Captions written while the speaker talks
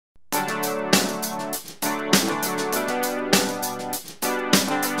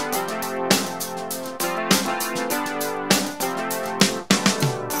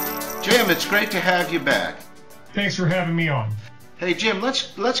great to have you back. Thanks for having me on. Hey Jim,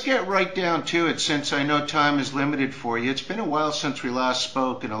 let's get right down to it, since I know time is limited for you. It's been a while since we last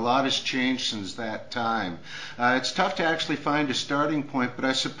spoke, and a lot has changed since that time. It's tough to actually find a starting point, but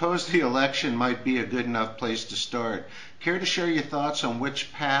I suppose the election might be a good enough place to start. Care to share your thoughts on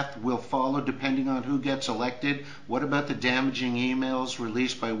which path we'll follow depending on who gets elected? What about the damaging emails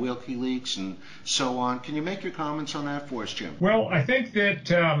released by WikiLeaks and so on? Can you make your comments on that for us, Jim? Well, I think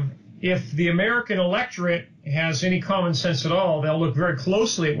that if the American electorate has any common sense at all, they'll look very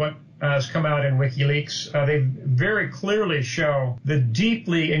closely at what has come out in WikiLeaks. They very clearly show the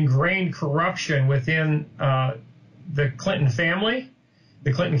deeply ingrained corruption within the Clinton family,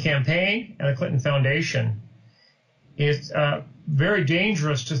 the Clinton campaign, and the Clinton Foundation. It's very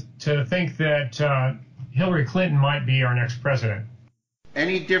dangerous to think that Hillary Clinton might be our next president.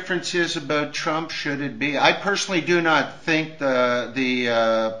 Any differences about Trump, should it be? I personally do not think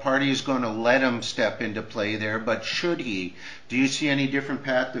the party is going to let him step into play there, but should he? Do you see any different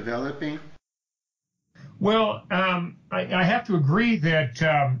path developing? Well, I have to agree that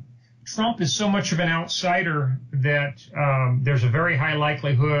Trump is so much of an outsider that there's a very high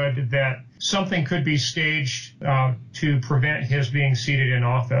likelihood that something could be staged to prevent his being seated in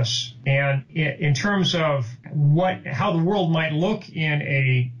office. And in terms of how the world might look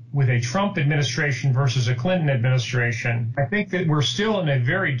with a Trump administration versus a Clinton administration, I think that we're still in a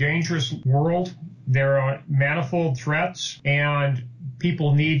very dangerous world. There are manifold threats, and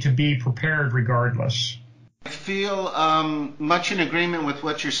people need to be prepared regardless. I feel much in agreement with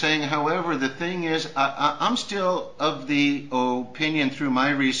what you're saying. However, the thing is, I'm still of the opinion through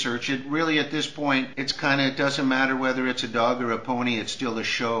my research, it really at this point, it doesn't matter whether it's a dog or a pony, it's still a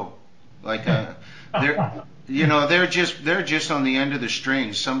show. Like they're just on the end of the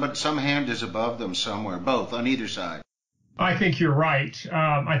string. Some hand is above them somewhere, both on either side. I think you're right.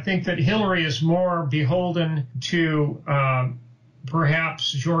 I think that Hillary is more beholden to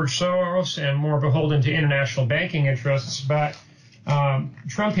perhaps George Soros and more beholden to international banking interests, but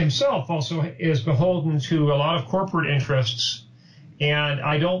Trump himself also is beholden to a lot of corporate interests, and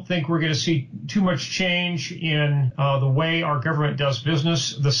I don't think we're going to see too much change in the way our government does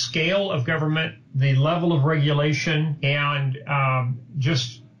business, the scale of government, the level of regulation, and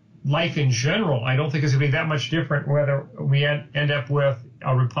just life in general. I don't think it's going to be that much different whether we end up with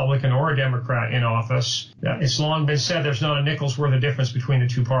a Republican or a Democrat in office. It's long been said there's not a nickel's worth of difference between the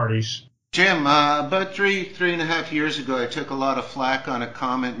two parties. Jim, about three and a half years ago, I took a lot of flack on a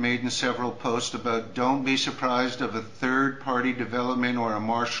comment made in several posts about don't be surprised of a third-party development or a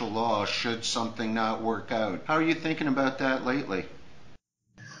martial law should something not work out. How are you thinking about that lately?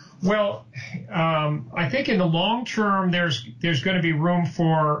 Well, I think in the long term, there's going to be room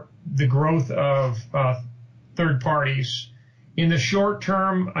for the growth of third parties. In the short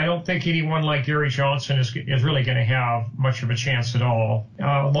term, I don't think anyone like Gary Johnson is really going to have much of a chance at all.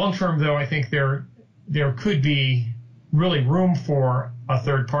 Long term, though, I think there could be really room for a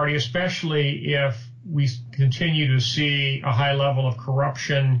third party, especially if we continue to see a high level of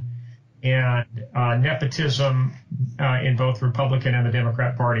corruption and nepotism in both Republican and the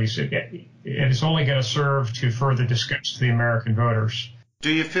Democrat parties. It's only going to serve to further disgust the American voters. Do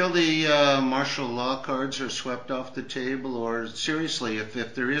you feel the martial law cards are swept off the table, or seriously,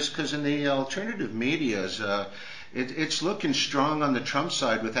 if there is, because in the alternative medias, it's looking strong on the Trump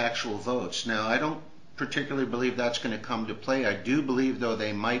side with actual votes. Now, I don't particularly believe that's going to come to play. I do believe, though,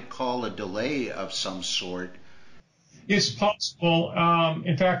 they might call a delay of some sort. It's possible.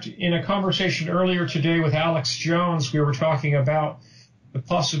 In fact, in a conversation earlier today with Alex Jones, we were talking about the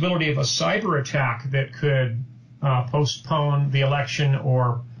possibility of a cyber attack that could postpone the election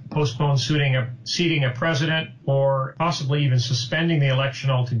or postpone seating a president or possibly even suspending the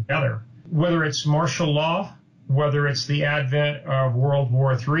election altogether. Whether it's martial law, whether it's the advent of World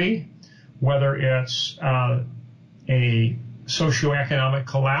War III, whether it's a socioeconomic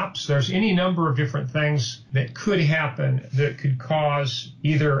collapse, there's any number of different things that could happen that could cause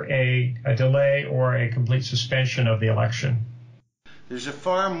either a delay or a complete suspension of the election. There's a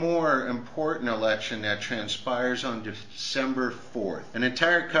far more important election that transpires on December 4th. An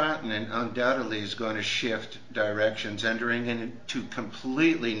entire continent undoubtedly is going to shift directions, entering into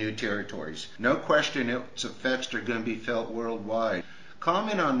completely new territories. No question its effects are going to be felt worldwide.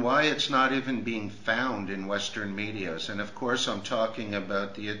 Comment on why it's not even being found in Western medias. And of course, I'm talking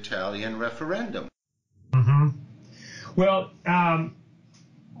about the Italian referendum. Mm-hmm. Well,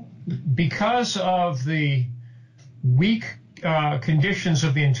 because of the weak conditions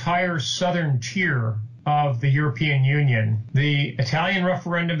of the entire southern tier of the European Union. The Italian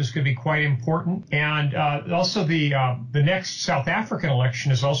referendum is going to be quite important, and also the next South African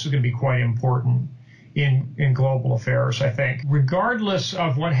election is also going to be quite important in global affairs, I think. Regardless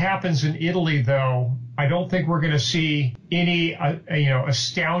of what happens in Italy, though, I don't think we're going to see any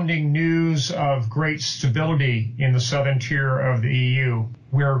astounding news of great stability in the southern tier of the EU.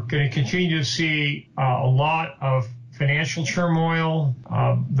 We're going to continue to see a lot of financial turmoil.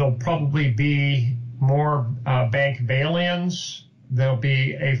 There'll probably be more bank bail-ins. There'll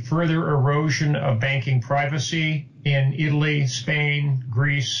be a further erosion of banking privacy in Italy, Spain,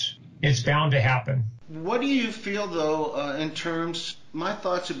 Greece. It's bound to happen. What do you feel, though, in terms, my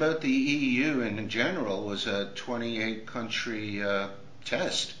thoughts about the EU and in general was a 28-country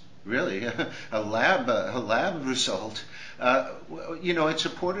test, really, a lab result. It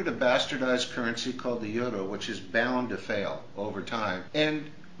supported a bastardized currency called the euro, which is bound to fail over time. And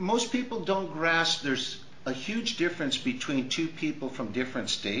most people don't grasp there's a huge difference between two people from different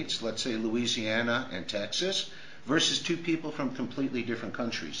states, let's say Louisiana and Texas, versus two people from completely different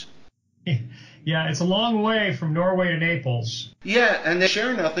countries. Yeah, it's a long way from Norway to Naples. Yeah, and they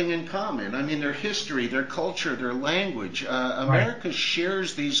share nothing in common. I mean, their history, their culture, their language. America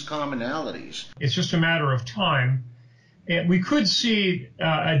shares these commonalities. It's just a matter of time. And we could see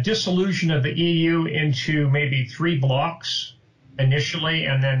a dissolution of the EU into maybe 3 blocks initially,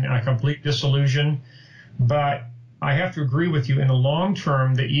 and then a complete dissolution. But I have to agree with you. In the long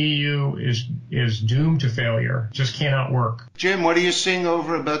term, the EU is doomed to failure. Just cannot work. Jim, what are you seeing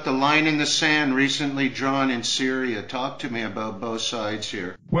over about the line in the sand recently drawn in Syria? Talk to me about both sides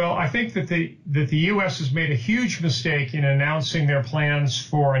here. Well, I think that the U.S. has made a huge mistake in announcing their plans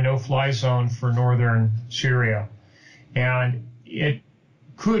for a no-fly zone for northern Syria. And it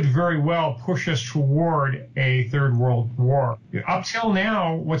could very well push us toward a third world war. Up till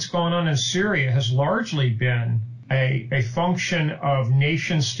now, what's gone on in Syria has largely been a function of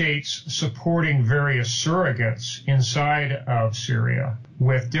nation states supporting various surrogates inside of Syria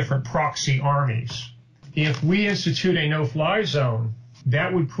with different proxy armies. If we institute a no-fly zone,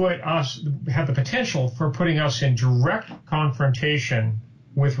 that would have the potential for putting us in direct confrontation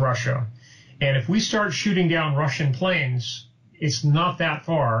with Russia. And if we start shooting down Russian planes, it's not that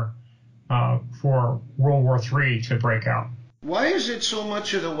far for World War III to break out. Why is it so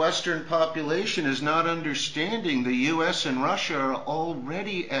much of the Western population is not understanding the U.S. and Russia are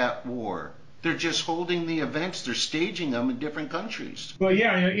already at war? They're just holding the events. They're staging them in different countries. Well,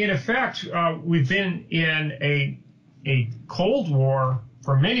 yeah, in effect, we've been in a Cold War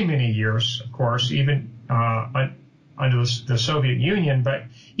for many, many years, of course, even under the Soviet Union. But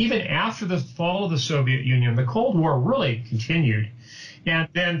even after the fall of the Soviet Union, the Cold War really continued. And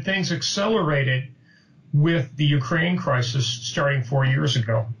then things accelerated with the Ukraine crisis starting 4 years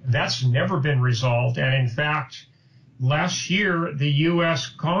ago. That's never been resolved. And in fact, last year, the U.S.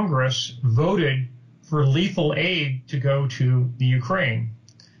 Congress voted for lethal aid to go to the Ukraine.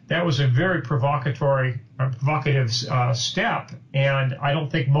 That was a very provocative step. And I don't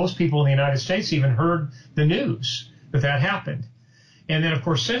think most people in the United States even heard the news that happened. And then, of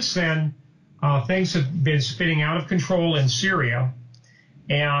course, since then, things have been spinning out of control in Syria.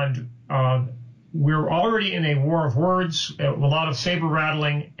 And we're already in a war of words, a lot of saber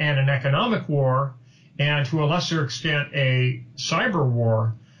rattling, and an economic war, and to a lesser extent a cyber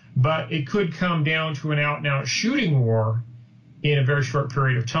war. But it could come down to an out-and-out shooting war in a very short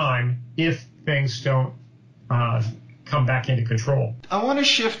period of time if things don't come back into control. I want to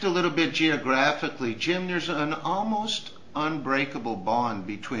shift a little bit geographically. Jim, there's an almost unbreakable bond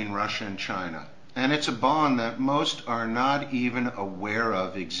between Russia and China. And it's a bond that most are not even aware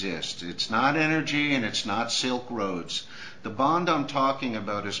of exists. It's not energy and it's not Silk Roads. The bond I'm talking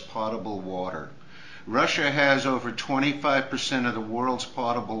about is potable water. Russia has over 25% of the world's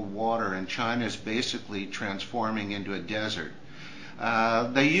potable water, and China is basically transforming into a desert.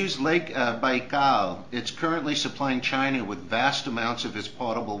 They use Lake Baikal. It's currently supplying China with vast amounts of its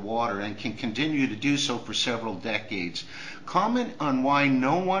potable water and can continue to do so for several decades. Comment on why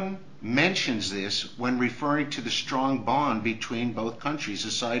no one mentions this when referring to the strong bond between both countries,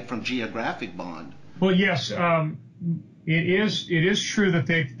 aside from geographic bond. Well, yes, it is true that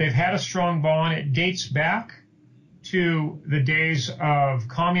they've had a strong bond. It dates back to the days of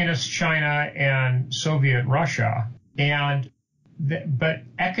communist China and Soviet Russia, but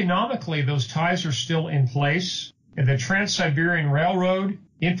economically those ties are still in place. The Trans-Siberian Railroad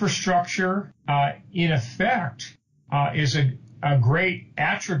infrastructure, in effect, is a great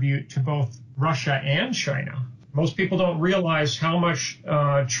attribute to both Russia and China. Most people don't realize how much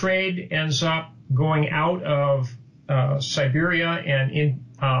trade ends up going out of Siberia and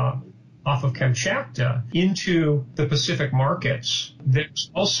off of Kamchatka into the Pacific markets. There's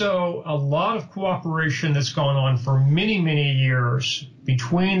also a lot of cooperation that's gone on for many, many years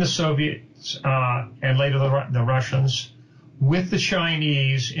between the Soviets and later the Russians with the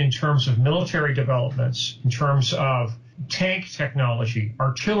Chinese in terms of military developments, in terms of tank technology,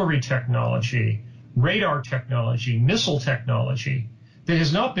 artillery technology, radar technology, missile technology that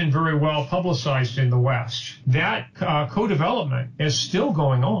has not been very well publicized in the West. That co-development is still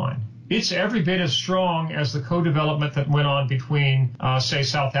going on. It's every bit as strong as the co-development that went on between, say,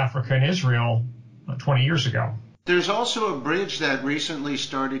 South Africa and Israel 20 years ago. There's also a bridge that recently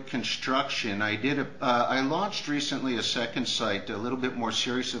started construction. I launched recently a second site, a little bit more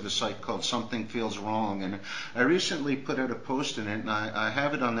serious of a site called Something Feels Wrong, and I recently put out a post in it, and I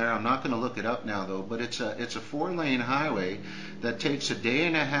have it on there. I'm not going to look it up now though, but it's a 4-lane highway that takes a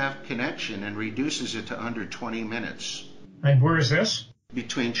day-and-a-half connection and reduces it to under 20 minutes. And where is this?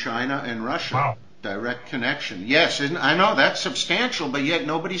 Between China and Russia. Wow. Direct connection. Yes, I know that's substantial, but yet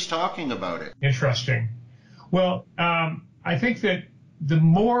nobody's talking about it. Interesting. Well, I think that the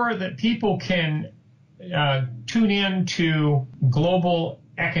more that people can tune in to global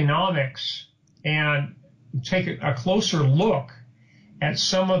economics and take a closer look at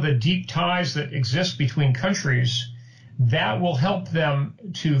some of the deep ties that exist between countries, that will help them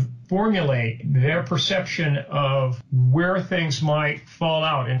to formulate their perception of where things might fall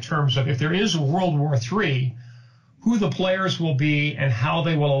out in terms of if there is a World War III, who the players will be and how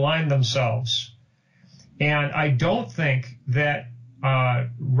they will align themselves. And I don't think that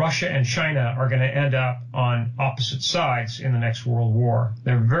Russia and China are going to end up on opposite sides in the next World War.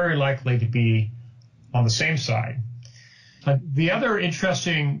 They're very likely to be on the same side. The other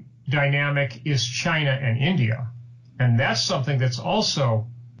interesting dynamic is China and India. And that's something that's also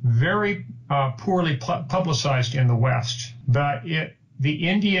very poorly publicized in the West. But the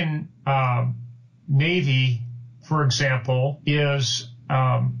Indian Navy, for example, is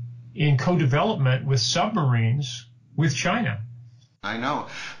in co-development with submarines with China. I know.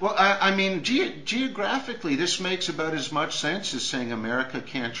 Well, I mean, geographically, this makes about as much sense as saying America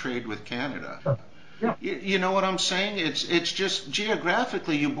can't trade with Canada. Sure. Yeah. You know what I'm saying? It's just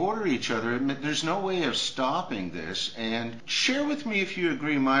geographically you border each other. There's no way of stopping this. And share with me if you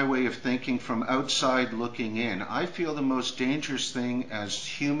agree my way of thinking from outside looking in. I feel the most dangerous thing as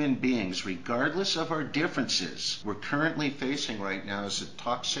human beings, regardless of our differences, we're currently facing right now is a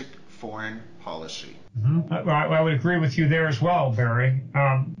toxic foreign policy. Mm-hmm. I would agree with you there as well, Barry.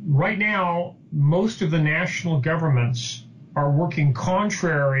 Right now, most of the national governments are working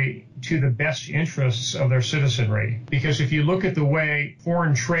contrary to the best interests of their citizenry. Because if you look at the way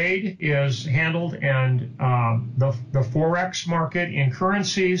foreign trade is handled and the Forex market in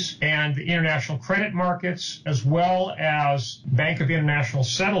currencies and the international credit markets, as well as Bank of International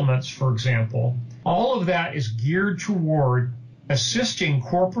Settlements, for example, all of that is geared toward assisting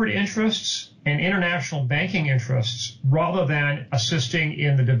corporate interests and international banking interests rather than assisting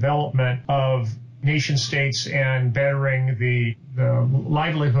in the development of nation states and bettering the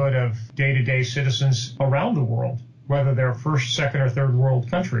livelihood of day-to-day citizens around the world, whether they're first, second, or third world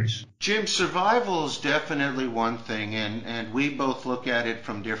countries. Jim, survival is definitely one thing, and we both look at it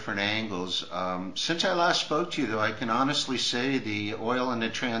from different angles. Since I last spoke to you, though, I can honestly say the oil in the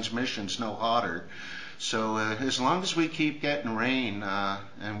transmission's no hotter. So as long as we keep getting rain,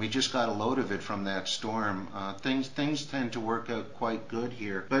 and we just got a load of it from that storm, things tend to work out quite good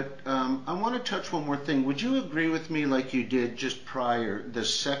here. But I want to touch one more thing. Would you agree with me, like you did just prior, the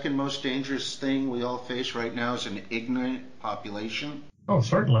second most dangerous thing we all face right now is an ignorant population? Oh,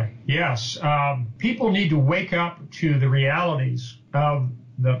 certainly. Yes. People need to wake up to the realities of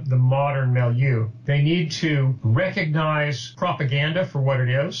the modern milieu. They need to recognize propaganda for what it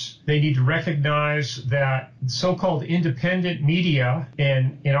is. They need to recognize that so-called independent media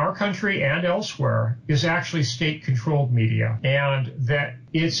in our country and elsewhere is actually state-controlled media, and that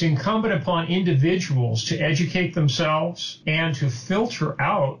it's incumbent upon individuals to educate themselves and to filter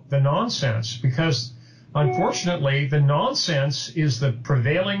out the nonsense, because unfortunately the nonsense is the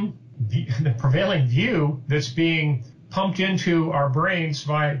prevailing view that's being pumped into our brains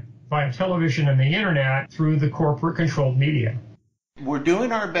by television and the internet through the corporate controlled media. We're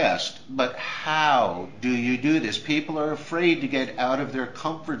doing our best, but how do you do this? People are afraid to get out of their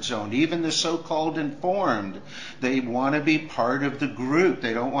comfort zone, even the so-called informed. They want to be part of the group.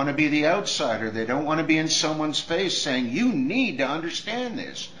 They don't want to be the outsider. They don't want to be in someone's face saying, you need to understand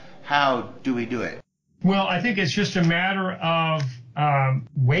this. How do we do it? Well, I think it's just a matter of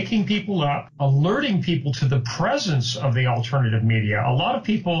waking people up, alerting people to the presence of the alternative media. A lot of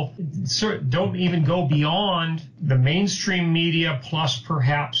people don't even go beyond the mainstream media plus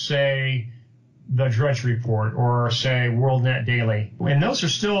perhaps, say, the Drudge Report or, say, WorldNet Daily. And those are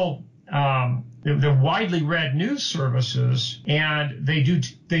still they're widely read news services, and they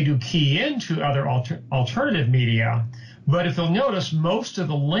do key into other alternative media. But if you'll notice, most of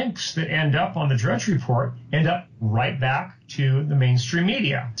the links that end up on the Drudge Report end up right back to the mainstream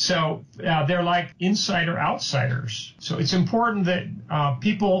media. So they're like insider outsiders. So it's important that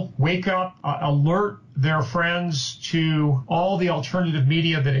people wake up, alert their friends to all the alternative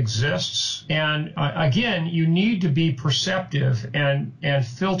media that exists. And again, you need to be perceptive and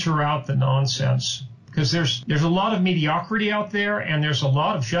filter out the nonsense. Because there's a lot of mediocrity out there, and there's a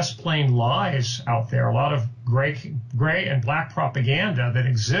lot of just plain lies out there, a lot of gray and black propaganda that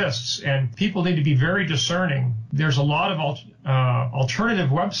exists, and people need to be very discerning. There's a lot of alternative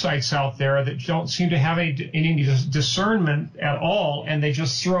websites out there that don't seem to have any discernment at all, and they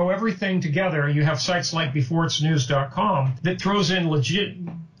just throw everything together. You have sites like beforeitsnews.com that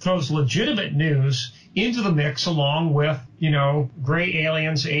throws legitimate news into the mix along with, gray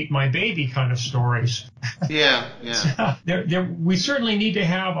aliens ate my baby kind of stories. Yeah. So we certainly need to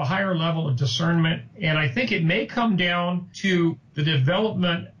have a higher level of discernment, and I think it may come down to the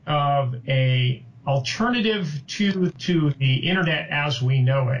development of a alternative to the internet as we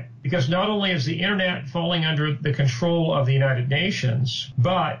know it. Because not only is the internet falling under the control of the United Nations,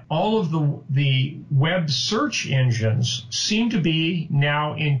 but all of the web search engines seem to be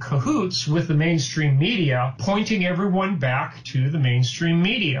now in cahoots with the mainstream media, pointing everyone back to the mainstream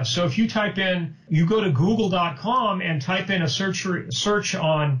media. So if you go to google.com and type in a search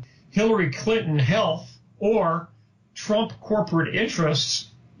on Hillary Clinton health or Trump corporate interests,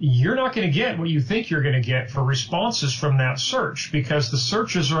 you're not going to get what you think you're going to get for responses from that search, because the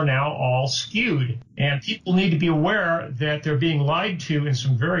searches are now all skewed, and people need to be aware that they're being lied to in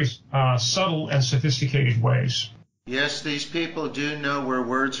some very subtle and sophisticated ways. Yes, these people do know where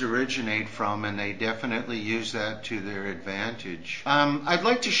words originate from, and they definitely use that to their advantage. I'd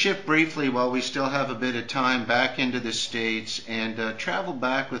like to shift briefly, while we still have a bit of time, back into the States and travel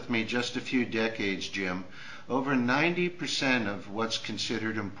back with me just a few decades, Jim. Over 90% of what's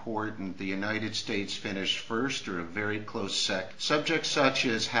considered important, the United States finished first or a very close second. Subjects such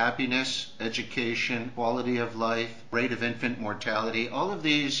as happiness, education, quality of life, rate of infant mortality, all of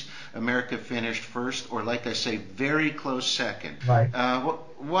these America finished first or, like I say, very close second. Right.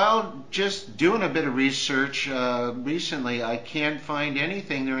 Well, just doing a bit of research recently, I can't find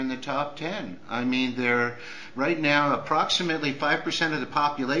anything they're in the top 10. I mean, they're right now approximately 5% of the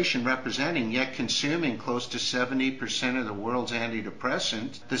population representing, yet consuming close to 70% of the world's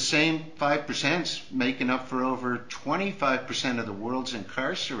antidepressants. The same 5%'s making up for over 25% of the world's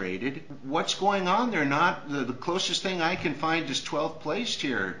incarcerated. What's going on? They're not, the closest thing I can find is 12th place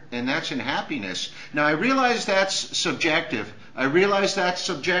here, and that's in happiness. Now, I realize that's subjective.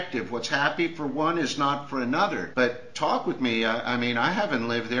 What's happy for one is not for another. But talk with me. I mean, I haven't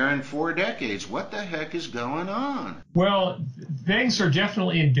lived there in 4 decades. What the heck is going on? Well, things are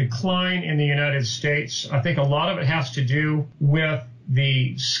definitely in decline in the United States. I think a lot of it has to do with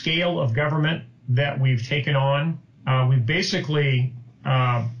the scale of government that we've taken on. We've basically,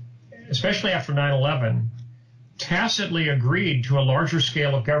 especially after 9/11, tacitly agreed to a larger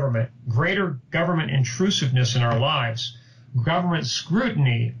scale of government, greater government intrusiveness in our lives, government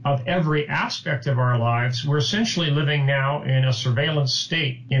scrutiny of every aspect of our lives. We're essentially living now in a surveillance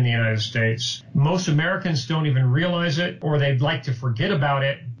state in the United States. Most Americans don't even realize it, or they'd like to forget about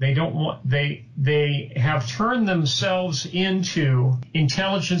it. They have turned themselves into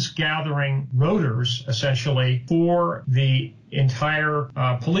intelligence gathering rotors, essentially, for the entire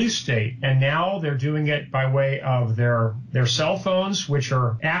police state. And now they're doing it by way of their cell phones, which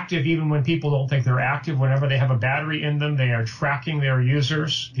are active even when people don't think they're active. Whenever they have a battery in them, they are tracking their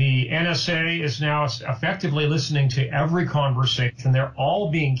users. The NSA is now effectively listening to every conversation. They're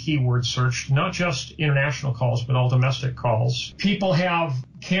all being keyword searched, not just international calls, but all domestic calls. People have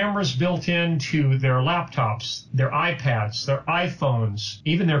cameras built into their laptops, their iPads, their iPhones,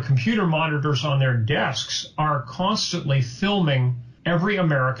 even their computer monitors on their desks are constantly filming every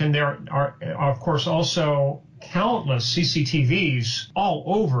American. There are, of course, also countless CCTVs all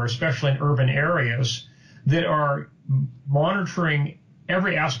over, especially in urban areas, that are monitoring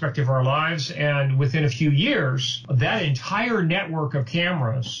every aspect of our lives. And within a few years, that entire network of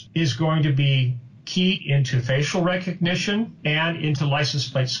cameras is going to be key into facial recognition and into license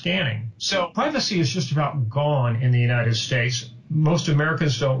plate scanning. So privacy is just about gone in the United States. Most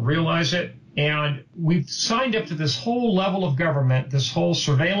Americans don't realize it. And we've signed up to this whole level of government, this whole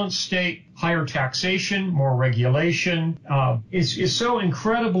surveillance state, higher taxation, more regulation. It's so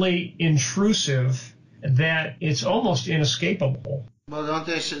incredibly intrusive that it's almost inescapable. Well,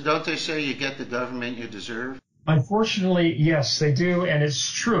 don't they say you get the government you deserve? Unfortunately, yes, they do, and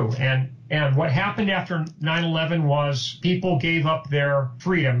it's true. And what happened after 9/11 was people gave up their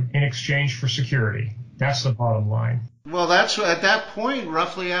freedom in exchange for security. That's the bottom line. Well, that's at that point,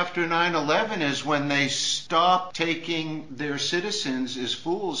 roughly after 9/11, is when they stopped taking their citizens as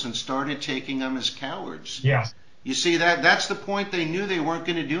fools and started taking them as cowards. Yes. You see, that's the point. They knew they weren't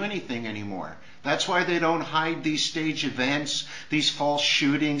going to do anything anymore. That's why they don't hide these stage events, these false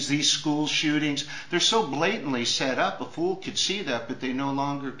shootings, these school shootings. They're so blatantly set up, a fool could see that, but they no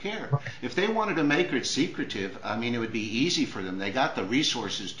longer care. If they wanted to make it secretive, I mean, it would be easy for them. They got the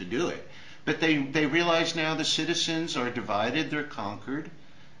resources to do it. But they realize now the citizens are divided, they're conquered,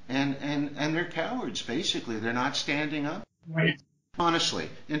 and they're cowards, basically. They're not standing up. Right. Honestly,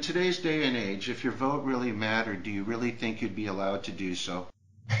 in today's day and age, if your vote really mattered, do you really think you'd be allowed to do so?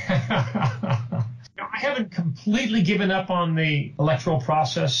 I haven't completely given up on the electoral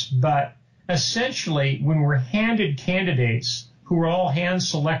process, but essentially when we're handed candidates who are all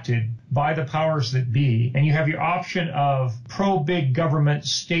hand-selected by the powers that be, and you have your option of pro-big government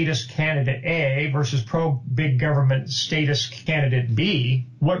status candidate A versus pro-big government status candidate B,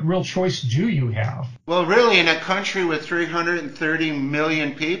 what real choice do you have? Well, really, in a country with 330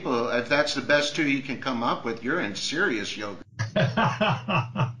 million people, if that's the best two you can come up with, you're in serious yoga.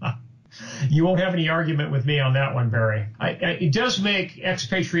 You won't have any argument with me on that one, Barry. It does make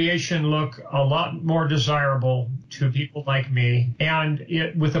expatriation look a lot more desirable to people like me. And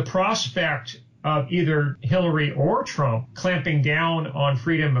with the prospect of either Hillary or Trump clamping down on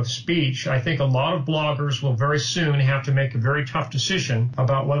freedom of speech, I think a lot of bloggers will very soon have to make a very tough decision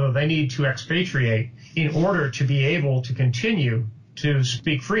about whether they need to expatriate in order to be able to continue to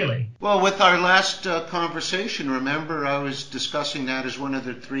speak freely. Well, with our last conversation, remember I was discussing that as one of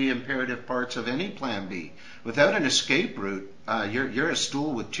the three imperative parts of any plan B. Without an escape route, you're a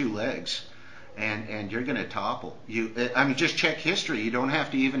stool with two legs, and you're going to topple. I mean, just check history. You don't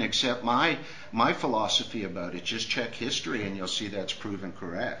have to even accept my philosophy about it. Just check history, and you'll see that's proven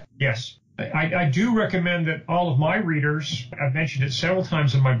correct. Yes. I do recommend that all of my readers, I've mentioned it several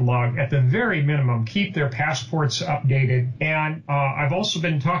times in my blog, at the very minimum, keep their passports updated. And I've also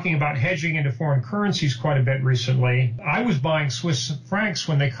been talking about hedging into foreign currencies quite a bit recently. I was buying Swiss francs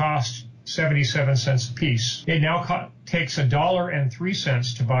when they cost 77 cents a piece. It now takes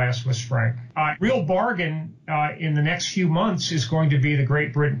 $1.03 to buy a Swiss franc. Real bargain in the next few months is going to be the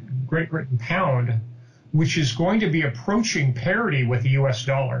Great Britain pound, which is going to be approaching parity with the U.S.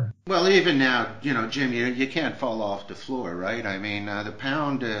 dollar. Well, even now, Jim, you can't fall off the floor, right? I mean, the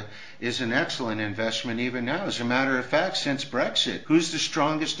pound is an excellent investment even now. As a matter of fact, since Brexit, who's the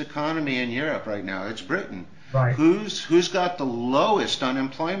strongest economy in Europe right now? It's Britain. Right. Who's got the lowest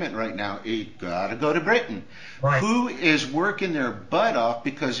unemployment right now? You gotta go to Britain. Right. Who is working their butt off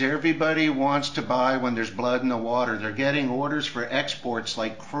because everybody wants to buy when there's blood in the water? They're getting orders for exports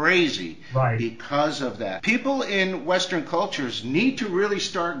like crazy. Right. Because of that. People in Western cultures need to really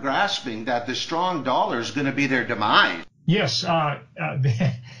start grasping that the strong dollar is going to be their demise. Yes.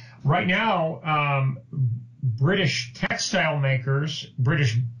 Right now, British textile makers,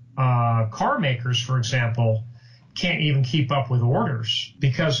 British car makers, for example, can't even keep up with orders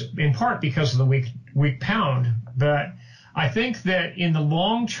in part because of the weak pound. But I think that in the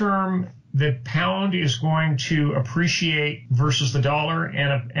long term, the pound is going to appreciate versus the dollar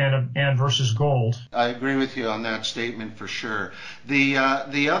and versus gold. I agree with you on that statement for sure. The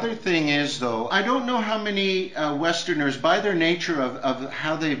other thing is, though, I don't know how many Westerners, by their nature of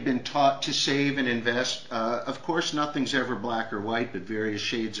how they've been taught to save and invest, of course nothing's ever black or white, but various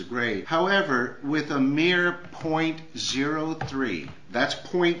shades of gray. However, with a mere 0.03, that's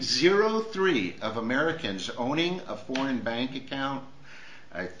 0.03 of Americans owning a foreign bank account,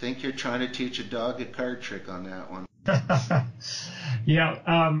 I think you're trying to teach a dog a card trick on that one.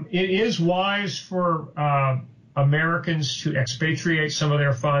 Yeah, it is wise for Americans to expatriate some of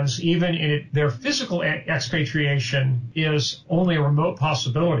their funds. Even their physical expatriation is only a remote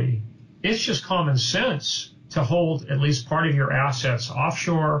possibility. It's just common sense to hold at least part of your assets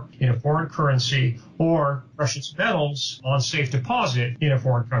offshore in a foreign currency or precious metals on safe deposit in a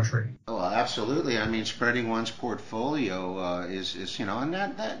foreign country. Oh, absolutely. I mean, spreading one's portfolio is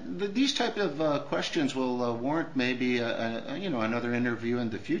and these type of questions will warrant maybe another interview in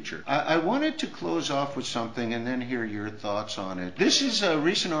the future. I wanted to close off with something and then hear your thoughts on it. This is a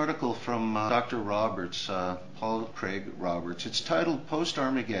recent article from Dr. Roberts, Paul Craig Roberts. It's titled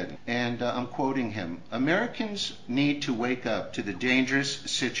Post-Armageddon, and I'm quoting him. Americans need to wake up to the dangerous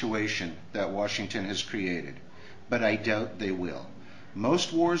situation that Washington has created, but I doubt they will.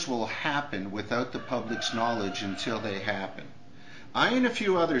 Most wars will happen without the public's knowledge until they happen. I and a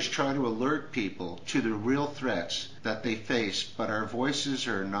few others try to alert people to the real threats that they face, but our voices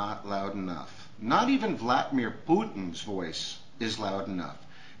are not loud enough. Not even Vladimir Putin's voice is loud enough.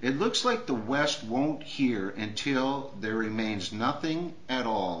 It looks like the West won't hear until there remains nothing at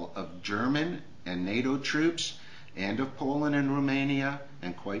all of German and NATO troops, and of Poland and Romania,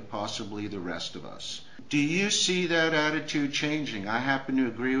 and quite possibly the rest of us. Do you see that attitude changing? I happen to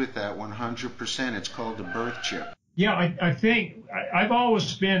agree with that 100%. It's called the birth chip. Yeah, I think I've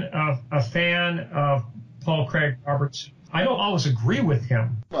always been a fan of Paul Craig Roberts. I don't always agree with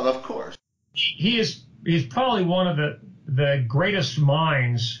him. Well, of course. He's probably one of the greatest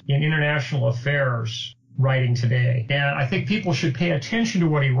minds in international affairs writing today. And I think people should pay attention to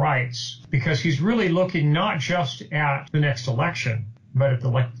what he writes, because he's really looking not just at the next election, but at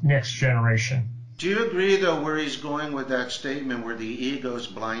the next generation. Do you agree, though, where he's going with that statement where the ego's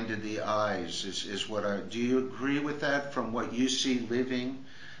blinded the eyes do you agree with that from what you see living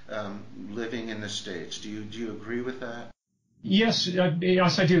in the States? Do you agree with that? Yes,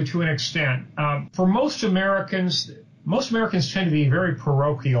 I do, to an extent. For most Americans tend to be very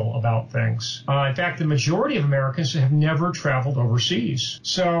parochial about things. In fact, the majority of Americans have never traveled overseas.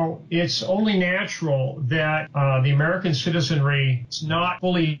 So it's only natural that the American citizenry is not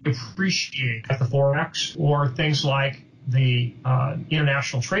fully appreciated at the Forex or things like the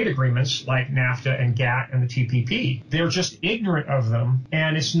international trade agreements like NAFTA and GATT and the TPP. They're just ignorant of them,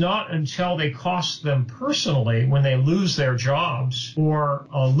 and it's not until they cost them personally, when they lose their jobs or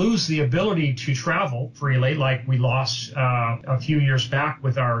lose the ability to travel freely, like we lost a few years back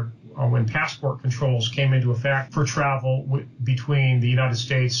with our when passport controls came into effect for travel between the United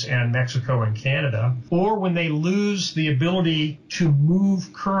States and Mexico and Canada, or when they lose the ability to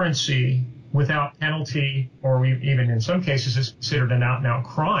move currency without penalty, or even in some cases it's considered an out-and-out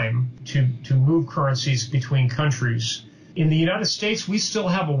crime to move currencies between countries. In the United States, we still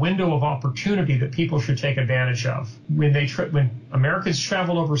have a window of opportunity that people should take advantage of. When Americans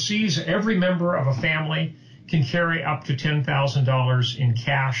travel overseas, every member of a family can carry up to $10,000 in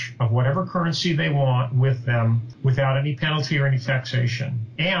cash of whatever currency they want with them without any penalty or any taxation.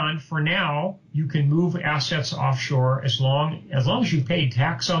 And for now, you can move assets offshore as long as you paid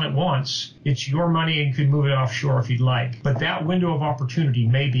tax on it once. It's your money and you can move it offshore if you'd like. But that window of opportunity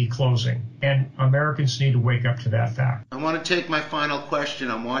may be closing, and Americans need to wake up to that fact. I want to take my final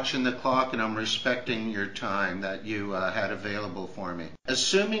question. I'm watching the clock and I'm respecting your time that you had available for me.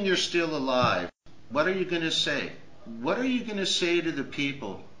 Assuming you're still alive, what are you going to say? What are you going to say to the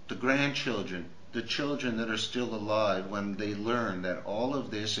people, the grandchildren, the children that are still alive when they learn that all of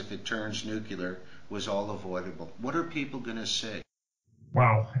this, if it turns nuclear, was all avoidable? What are people going to say?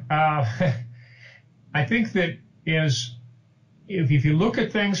 Wow. I think that if you look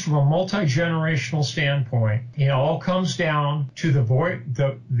at things from a multi-generational standpoint, it all comes down to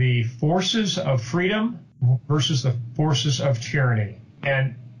the forces of freedom versus the forces of tyranny.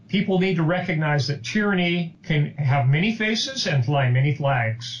 And people need to recognize that tyranny can have many faces and fly many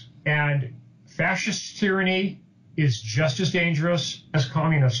flags. And fascist tyranny is just as dangerous as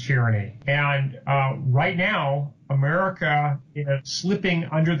communist tyranny. And right now, America is slipping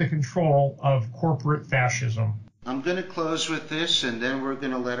under the control of corporate fascism. I'm going to close with this, and then we're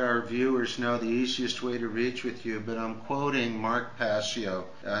going to let our viewers know the easiest way to reach with you. But I'm quoting Mark Passio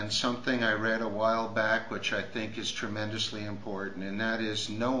and something I read a while back, which I think is tremendously important, and that is,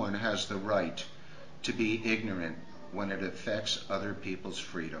 no one has the right to be ignorant when it affects other people's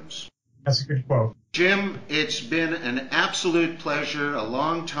freedoms. That's a good quote. Jim, it's been an absolute pleasure, a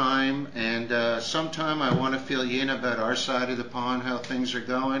long time, and sometime I want to fill you in about our side of the pond, how things are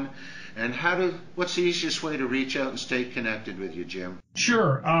going. And what's the easiest way to reach out and stay connected with you, Jim?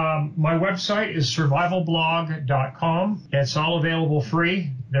 Sure. My website is survivalblog.com. It's all available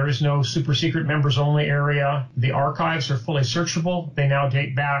free. There is no super secret members only area. The archives are fully searchable. They now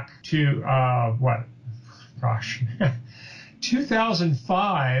date back to,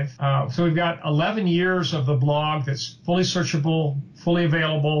 2005. So we've got 11 years of the blog that's fully searchable, fully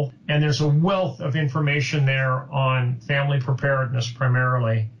available, and there's a wealth of information there on family preparedness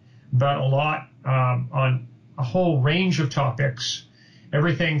primarily, but a lot on a whole range of topics.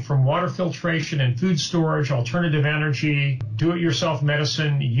 Everything from water filtration and food storage, alternative energy, do-it-yourself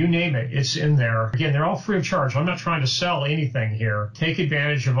medicine, you name it, it's in there. Again, they're all free of charge. I'm not trying to sell anything here. Take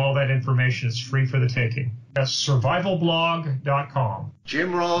advantage of all that information. It's free for the taking. That's survivalblog.com.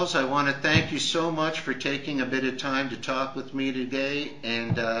 Jim Rawles, I want to thank you so much for taking a bit of time to talk with me today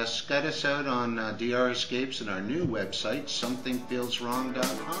and scut us out on DREscapes and our new website,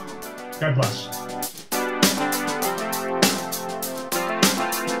 somethingfeelswrong.com. God bless.